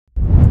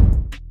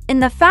In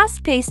the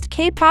fast-paced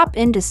K-pop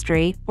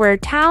industry, where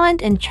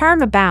talent and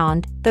charm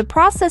abound, the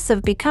process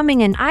of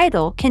becoming an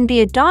idol can be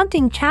a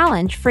daunting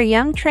challenge for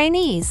young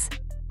trainees.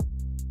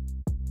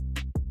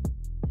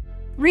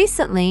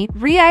 Recently,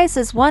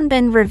 RIIZE's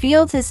Wonbin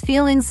revealed his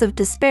feelings of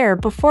despair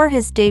before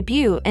his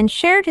debut and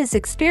shared his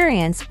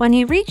experience when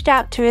he reached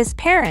out to his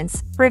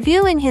parents,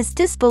 revealing his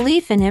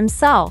disbelief in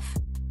himself.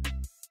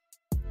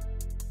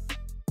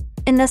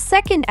 In the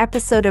second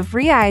episode of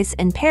RIIZE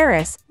in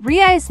Paris,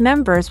 RIIZE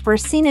members were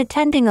seen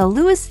attending a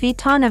Louis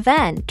Vuitton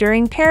event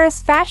during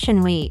Paris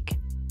Fashion Week.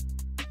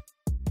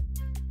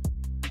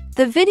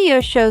 The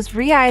video shows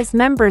RIIZE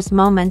members'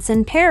 moments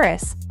in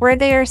Paris, where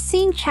they are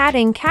seen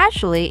chatting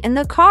casually in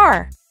the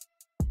car.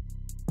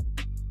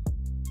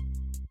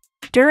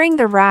 During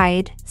the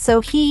ride,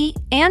 Sohee,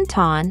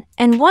 Anton,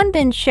 and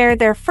Wonbin share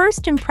their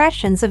first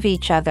impressions of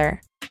each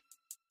other.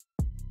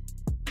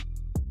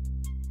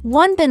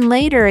 Wonbin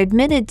later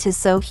admitted to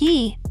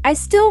Sohee, "I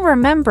still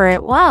remember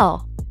it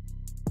well.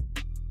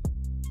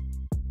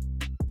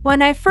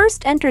 When I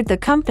first entered the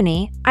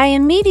company, I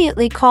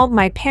immediately called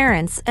my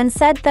parents and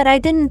said that I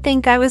didn't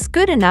think I was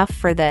good enough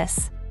for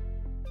this."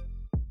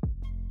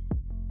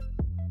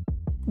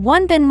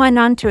 Wonbin went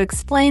on to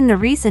explain the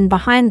reason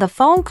behind the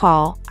phone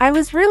call. "I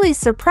was really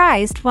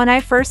surprised when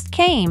I first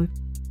came.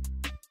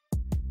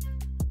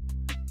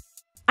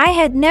 I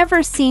had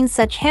never seen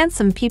such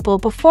handsome people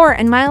before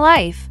in my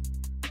life."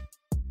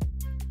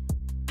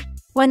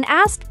 When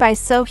asked by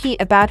Sohee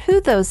about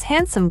who those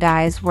handsome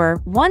guys were,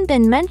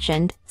 Wonbin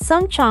mentioned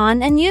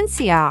Sungchan and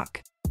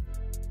Yoonseok.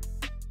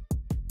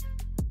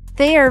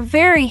 "They are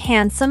very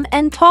handsome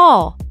and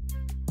tall.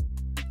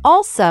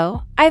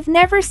 Also, I've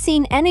never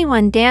seen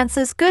anyone dance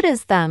as good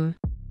as them.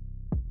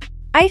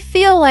 I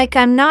feel like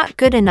I'm not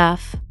good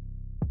enough."